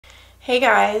Hey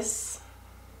guys,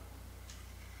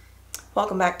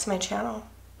 welcome back to my channel.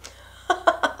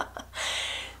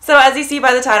 So as you see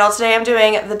by the title, today I'm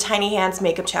doing the Tiny Hands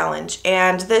Makeup Challenge,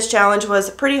 and this challenge was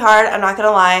pretty hard, I'm not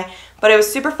gonna lie, but it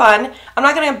was super fun. I'm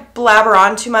not gonna blabber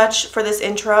on too much for this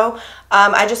intro.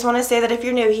 I just want to say that if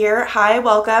you're new here, hi,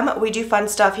 welcome. We do fun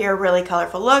stuff here, really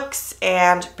colorful looks,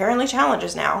 and apparently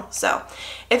challenges now. So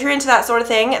if you're into that sort of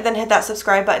thing, then hit that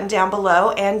subscribe button down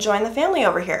below and join the family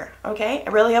over here, okay?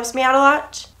 It really helps me out a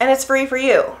lot, and it's free for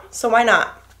you, so why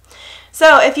not?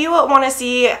 So if you want to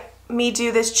see me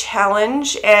do this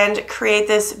challenge and create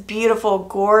this beautiful,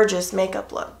 gorgeous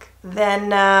makeup look, then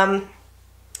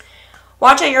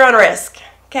watch at your own risk,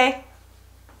 okay?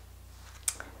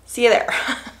 See you there.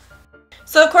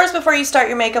 So of course, before you start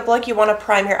your makeup look, you want to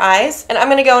prime your eyes. And I'm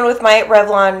going to go in with my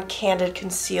Revlon Candid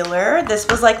Concealer. This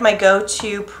was like my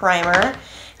go-to primer,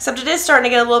 except it is starting to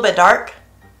get a little bit dark.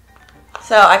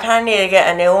 So I kind of need to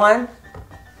get a new one.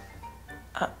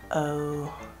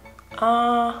 Uh-oh.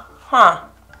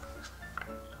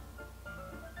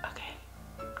 Okay.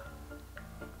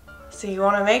 So you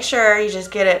want to make sure you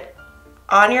just get it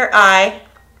on your eye,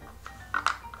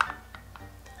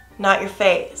 not your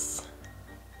face.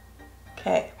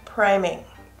 Okay, priming,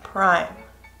 prime.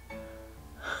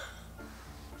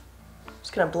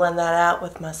 Just gonna blend that out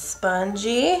with my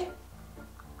spongy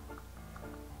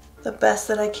the best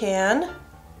that I can.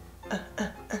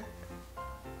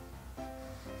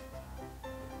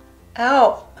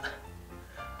 Ow!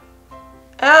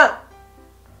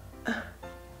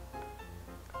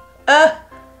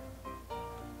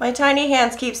 My tiny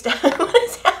hands keep stabbing. What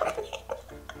is happening?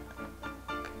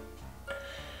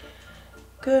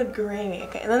 Good gravy.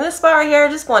 Okay, and then this spot right here,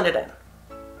 just blend it in.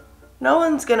 No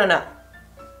one's gonna know.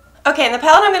 Okay, and the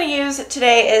palette I'm gonna use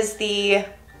today is the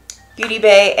Beauty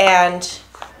Bay and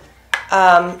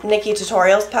Nikkie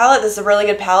Tutorials palette. This is a really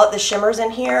good palette. The shimmers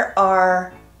in here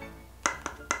are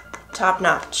top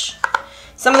notch.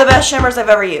 Some of the best shimmers I've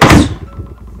ever used.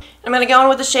 I'm gonna go in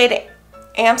with the shade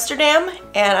Amsterdam,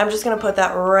 and I'm just gonna put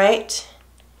that right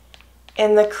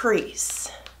in the crease,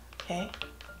 okay?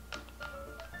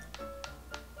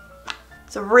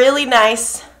 It's a really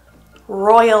nice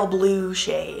royal blue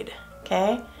shade,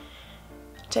 okay?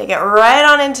 Take it right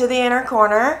on into the inner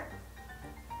corner.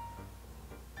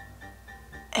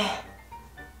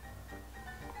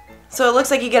 So it looks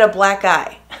like you get a black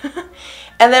eye.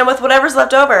 And then with whatever's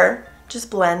left over, just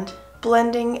blend.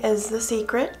 Blending is the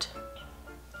secret.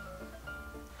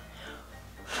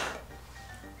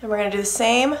 And we're going to do the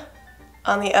same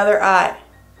on the other eye.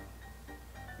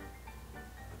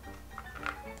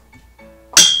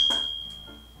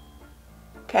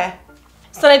 Okay.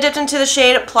 So then I dipped into the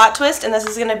shade Plot Twist, and this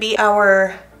is going to be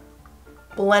our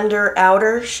blender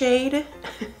outer shade.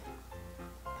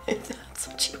 If that's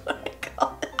what you want to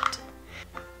call it.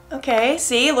 Okay,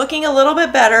 see, looking a little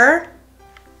bit better.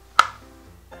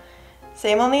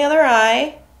 Same on the other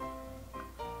eye.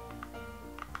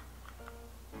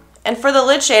 And for the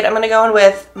lid shade, I'm going to go in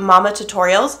with Mama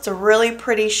Tutorials. It's a really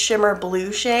pretty shimmer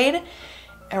blue shade.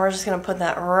 And we're just going to put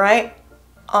that right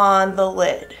on the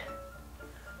lid.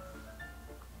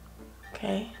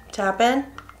 Okay, tap in.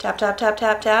 Tap, tap, tap,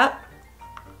 tap, tap.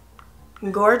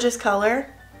 Gorgeous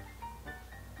color.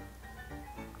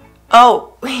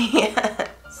 Oh,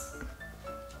 yes.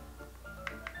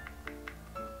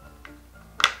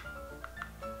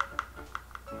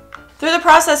 Through the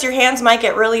process, your hands might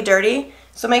get really dirty.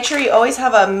 So make sure you always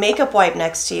have a makeup wipe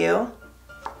next to you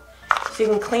so you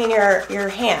can clean your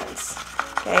hands.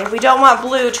 Okay, we don't want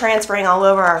blue transferring all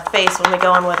over our face when we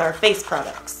go in with our face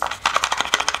products.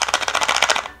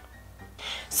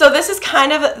 So this is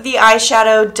kind of the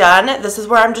eyeshadow done. This is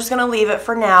where I'm just going to leave it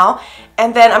for now.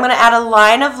 And then I'm going to add a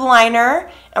line of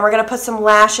liner, and we're going to put some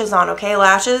lashes on, okay?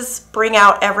 Lashes bring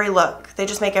out every look. They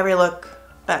just make every look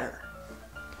better.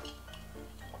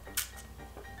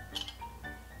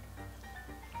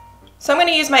 So I'm going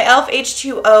to use my e.l.f.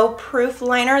 H2O Proof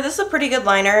Liner. This is a pretty good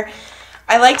liner.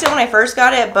 I liked it when I first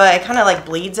got it, but it kind of like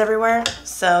bleeds everywhere.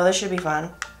 So this should be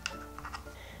fun.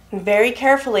 And very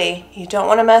carefully, you don't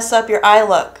want to mess up your eye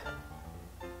look.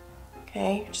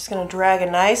 Okay, you're just going to drag a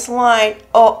nice line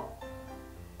all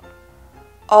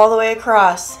the way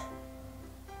across.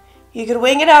 You could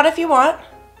wing it out if you want.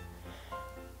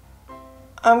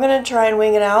 I'm going to try and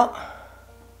wing it out.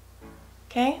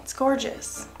 Okay, it's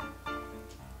gorgeous.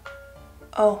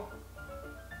 Oh.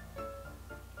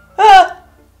 Ah!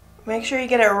 Make sure you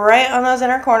get it right on those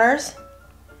inner corners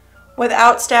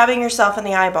without stabbing yourself in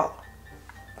the eyeball.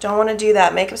 Don't want to do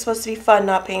that. Makeup's supposed to be fun,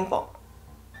 not painful.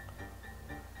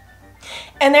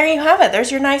 And there you have it. There's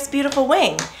your nice, beautiful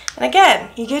wing. And again,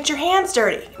 you get your hands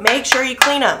dirty. Make sure you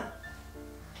clean them.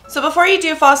 So before you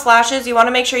do false lashes, you want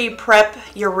to make sure you prep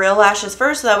your real lashes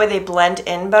first so that way they blend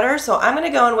in better. So I'm going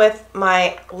to go in with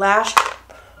my Lash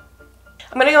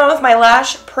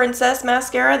Princess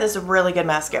mascara. This is a really good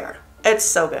mascara. It's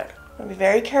so good. I'm going to be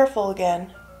very careful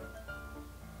again.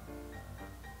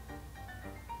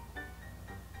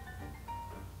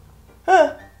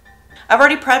 I've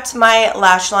already prepped my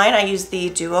lash line. I use the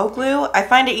Duo Glue. I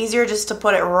find it easier just to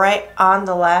put it right on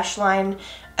the lash line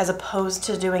as opposed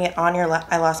to doing it on your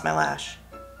I lost my lash.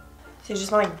 So you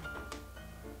just want to...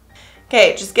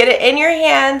 Okay, just get it in your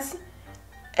hands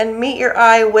and meet your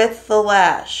eye with the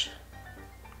lash.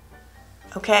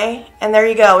 Okay, and there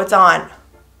you go, it's on.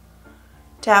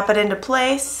 Tap it into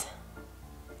place.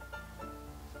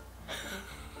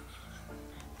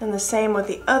 And the same with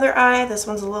the other eye. This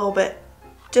one's a little bit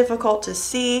difficult to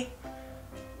see.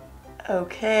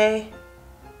 Okay.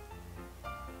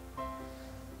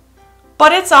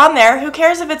 But it's on there. Who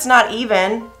cares if it's not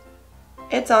even?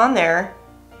 It's on there.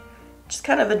 Just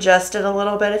kind of adjust it a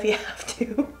little bit if you have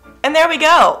to. And there we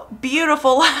go.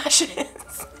 Beautiful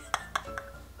lashes.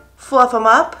 Fluff them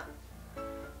up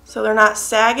so they're not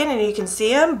sagging and you can see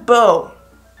them. Boom.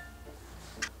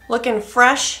 Looking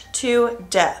fresh to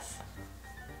death.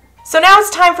 So now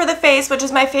it's time for the face, which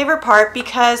is my favorite part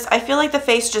because I feel like the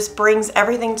face just brings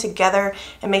everything together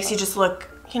and makes you just look,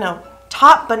 you know,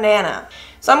 top banana.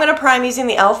 So I'm going to prime using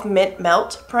the e.l.f. Mint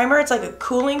Melt Primer. It's like a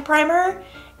cooling primer.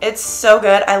 It's so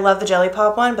good. I love the Jelly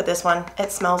Pop one, but this one,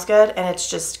 it smells good and it's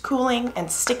just cooling and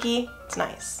sticky. It's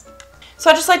nice. So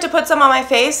I just like to put some on my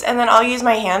face and then I'll use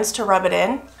my hands to rub it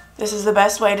in. This is the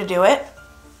best way to do it.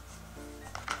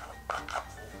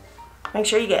 Make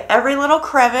sure you get every little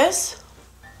crevice.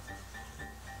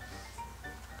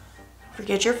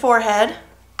 Forget your forehead.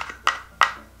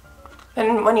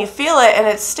 And when you feel it and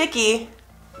it's sticky,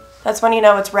 that's when you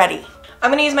know it's ready.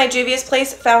 I'm going to use my Juvia's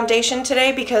Place foundation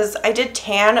today because I did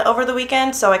tan over the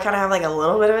weekend, so I kind of have like a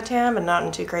little bit of a tan, but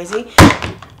not too crazy.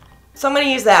 So I'm going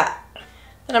to use that.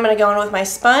 Then I'm going to go in with my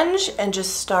sponge and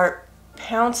just start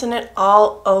pouncing it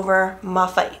all over my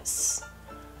face.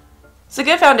 It's a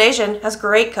good foundation, has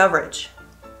great coverage.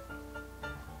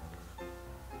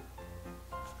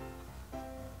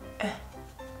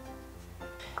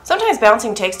 Sometimes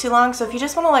bouncing takes too long, so if you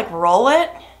just want to like roll it,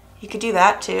 you could do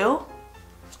that too.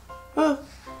 Pick a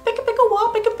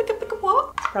wah, pick a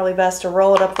wah. It's probably best to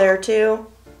roll it up there too.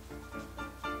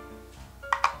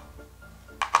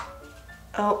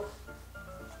 Oh.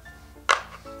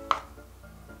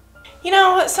 You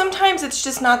know, sometimes it's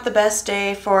just not the best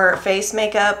day for face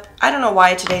makeup. I don't know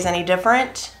why today's any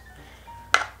different.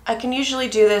 I can usually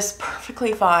do this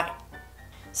perfectly fine.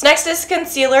 So next is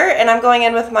concealer, and I'm going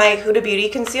in with my Huda Beauty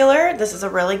concealer. This is a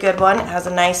really good one. It has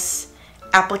a nice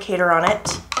applicator on it.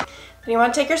 Then you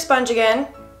want to take your sponge again.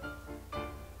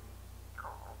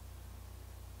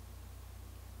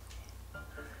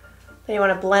 Then you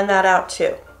want to blend that out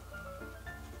too.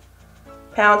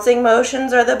 Pouncing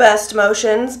motions are the best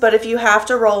motions, but if you have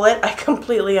to roll it, I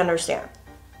completely understand.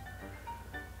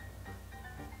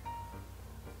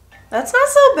 That's not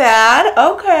so bad.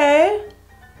 Okay.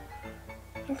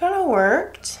 It kind of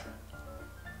worked.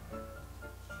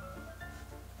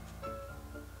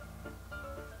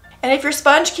 And if your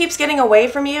sponge keeps getting away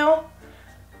from you,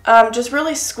 just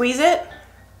really squeeze it.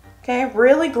 Okay,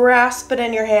 really grasp it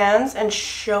in your hands and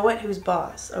show it who's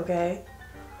boss, okay?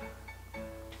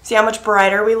 See how much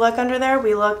brighter we look under there?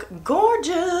 We look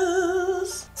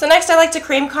gorgeous. So next I like to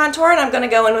cream contour, and I'm gonna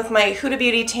go in with my Huda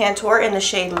Beauty Tantour in the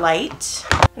shade Light.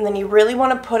 And then you really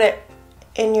wanna put it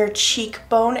in your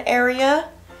cheekbone area.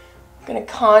 I'm gonna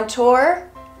contour,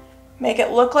 make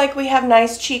it look like we have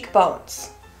nice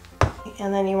cheekbones.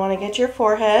 And then you wanna get your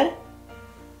forehead.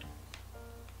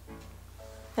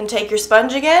 And take your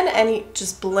sponge again and you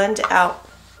just blend out.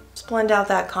 Just blend out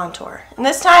that contour. And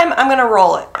this time I'm gonna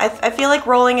roll it. I feel like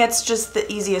rolling it's just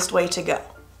the easiest way to go.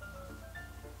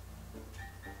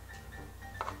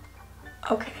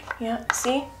 Okay, yeah,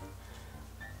 see?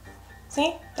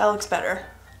 See? That looks better.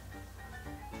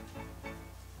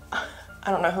 I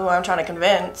don't know who I'm trying to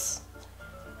convince.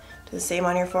 Do the same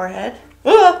on your forehead.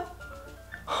 Ah!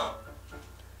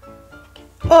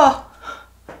 Oh!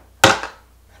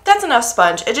 That's enough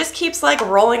sponge. It just keeps like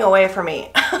rolling away from me.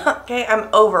 Okay, I'm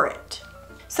over it.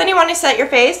 So then you want to set your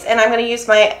face, and I'm going to use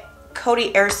my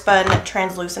Coty Airspun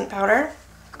translucent powder.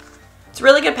 It's a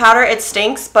really good powder. It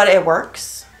stinks, but it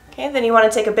works. Okay, then you want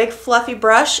to take a big fluffy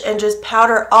brush and just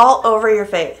powder all over your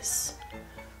face.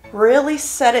 Really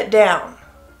set it down.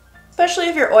 Especially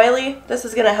if you're oily, this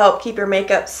is going to help keep your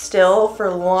makeup still for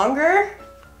longer.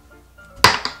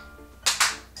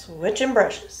 Switching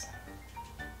brushes.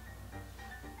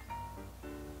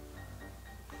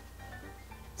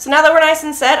 So now that we're nice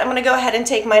and set, I'm going to go ahead and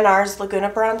take my NARS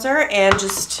Laguna bronzer and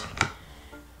just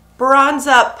bronze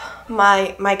up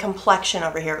my complexion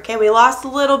over here. Okay, we lost a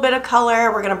little bit of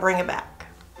color. We're going to bring it back.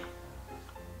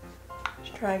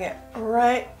 Just drag it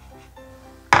right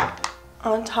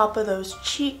on top of those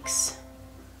cheeks.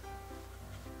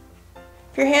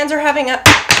 If your hands are having a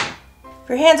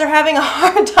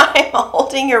hard time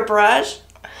holding your brush,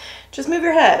 just move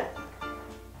your head.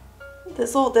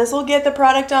 This'll get the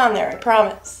product on there, I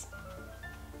promise.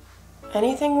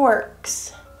 Anything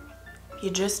works. You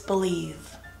just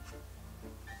believe.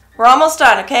 We're almost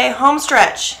done, okay? Home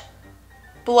stretch.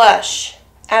 Blush.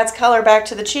 Adds color back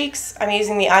to the cheeks. I'm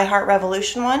using the I Heart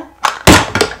Revolution one.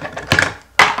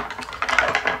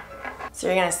 So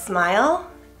you're gonna smile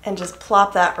and just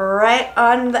plop that right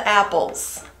on the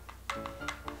apples.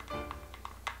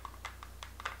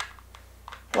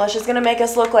 Blush is gonna make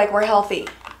us look like we're healthy.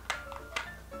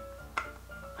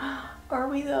 Are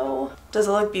we though? Does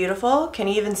it look beautiful? Can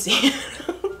you even see it?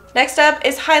 Next up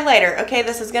is highlighter. Okay,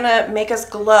 this is gonna make us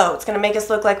glow. It's gonna make us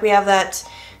look like we have that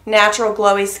natural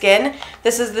glowy skin.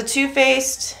 This is the Too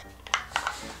Faced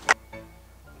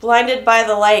Blinded by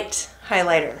the Light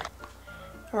highlighter.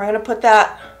 And we're gonna put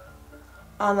that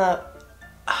on the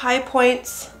high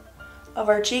points of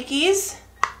our cheekies,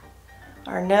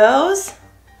 our nose,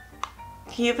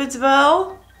 Cupid's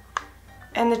bow,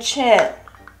 and the chin.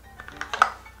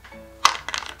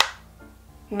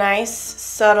 Nice,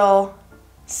 subtle,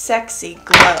 sexy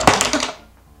glow.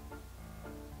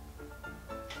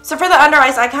 So for the under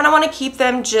eyes, I kind of want to keep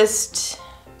them just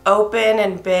open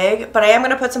and big, but I am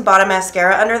going to put some bottom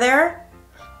mascara under there.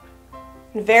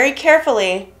 And very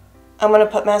carefully, I'm going to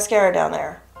put mascara down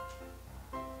there.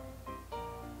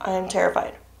 I am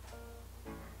terrified.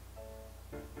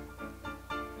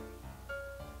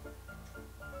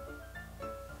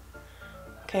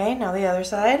 Okay, now the other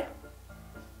side.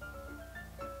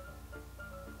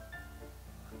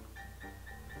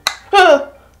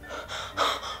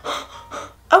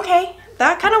 Okay,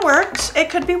 that kind of worked. It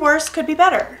could be worse, could be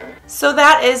better. So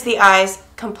that is the eyes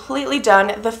completely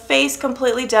done. The face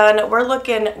completely done. We're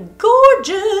looking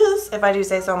gorgeous, if I do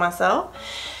say so myself.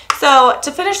 So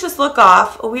to finish this look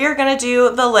off, we are gonna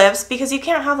do the lips because you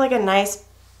can't have like a nice,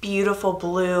 beautiful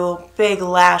blue, big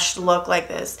lashed look like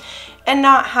this and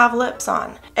not have lips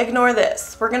on. Ignore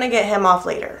this. We're gonna get him off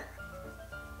later.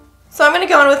 So I'm gonna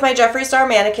go in with my Jeffree Star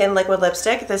Mannequin liquid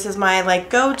lipstick. This is my like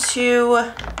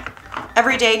go-to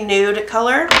everyday nude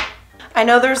color. I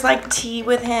know there's like tea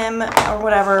with him or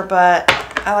whatever, but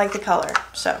I like the color.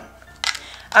 So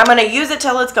I'm gonna use it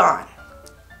till it's gone.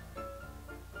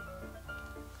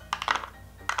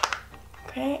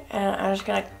 Okay, and I'm just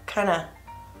gonna kind of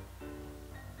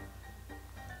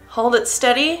hold it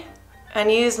steady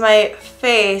and use my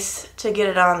face to get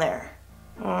it on there.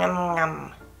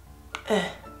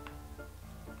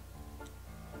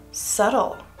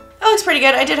 Subtle. That looks pretty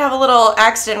good. I did have a little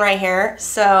accident right here,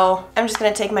 so I'm just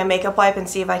gonna take my makeup wipe and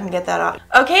see if I can get that off.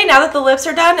 Okay, now that the lips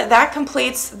are done, that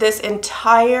completes this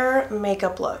entire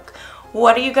makeup look.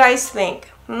 What do you guys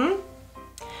think?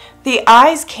 The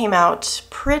eyes came out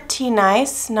pretty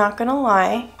nice, not gonna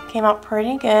lie. Came out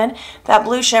pretty good. That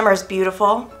blue shimmer is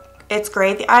beautiful. It's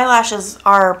great. The eyelashes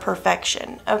are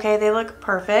perfection. Okay, they look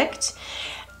perfect.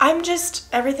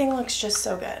 Everything looks just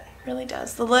so good. It really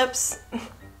does. The lips.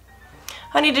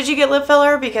 Honey, did you get lip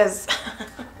filler? Because...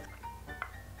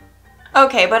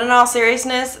 Okay, but in all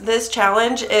seriousness, this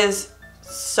challenge is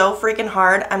so freaking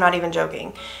hard. I'm not even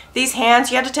joking. These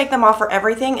hands, you have to take them off for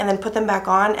everything and then put them back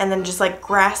on and then just like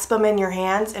grasp them in your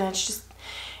hands, and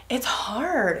it's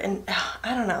hard, and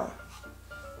I don't know.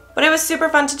 But it was super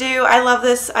fun to do. I love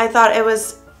this. I thought it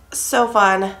was so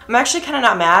fun. I'm actually kind of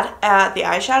not mad at the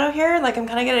eyeshadow here. Like, I'm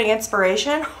kind of getting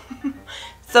inspiration.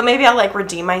 So maybe I'll like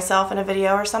redeem myself in a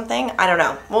video or something. I don't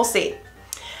know. We'll see.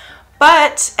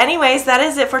 But anyways, that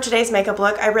is it for today's makeup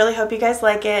look. I really hope you guys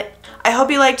like it. I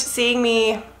hope you liked seeing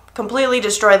me completely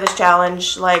destroy this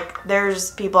challenge. Like,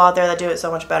 there's people out there that do it so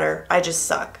much better. I just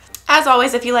suck. As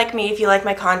always, if you like me, if you like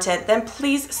my content, then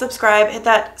please subscribe. Hit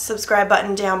that subscribe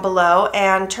button down below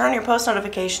and turn on your post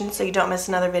notifications so you don't miss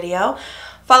another video.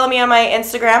 Follow me on my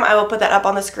Instagram. I will put that up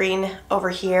on the screen over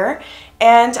here.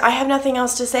 And I have nothing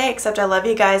else to say except I love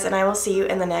you guys, and I will see you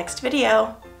in the next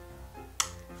video.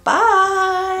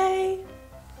 Bye!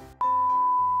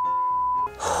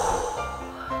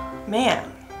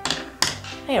 Man,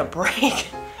 I need a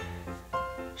break.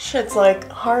 Shit's like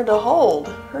hard to hold.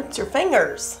 Hurts your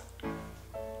fingers.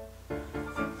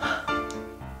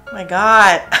 My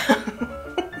God.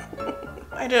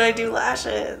 Why did I do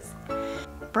lashes?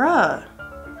 Bruh.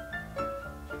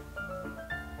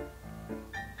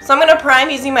 So I'm gonna prime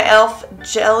using my e.l.f.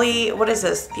 jelly. What is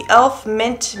this? The e.l.f.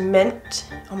 Mint.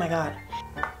 Oh my god.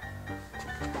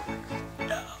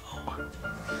 No.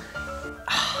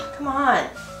 Oh, come on.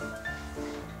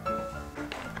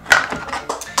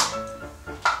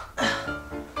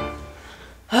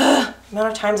 The amount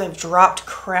of times I've dropped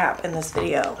crap in this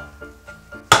video.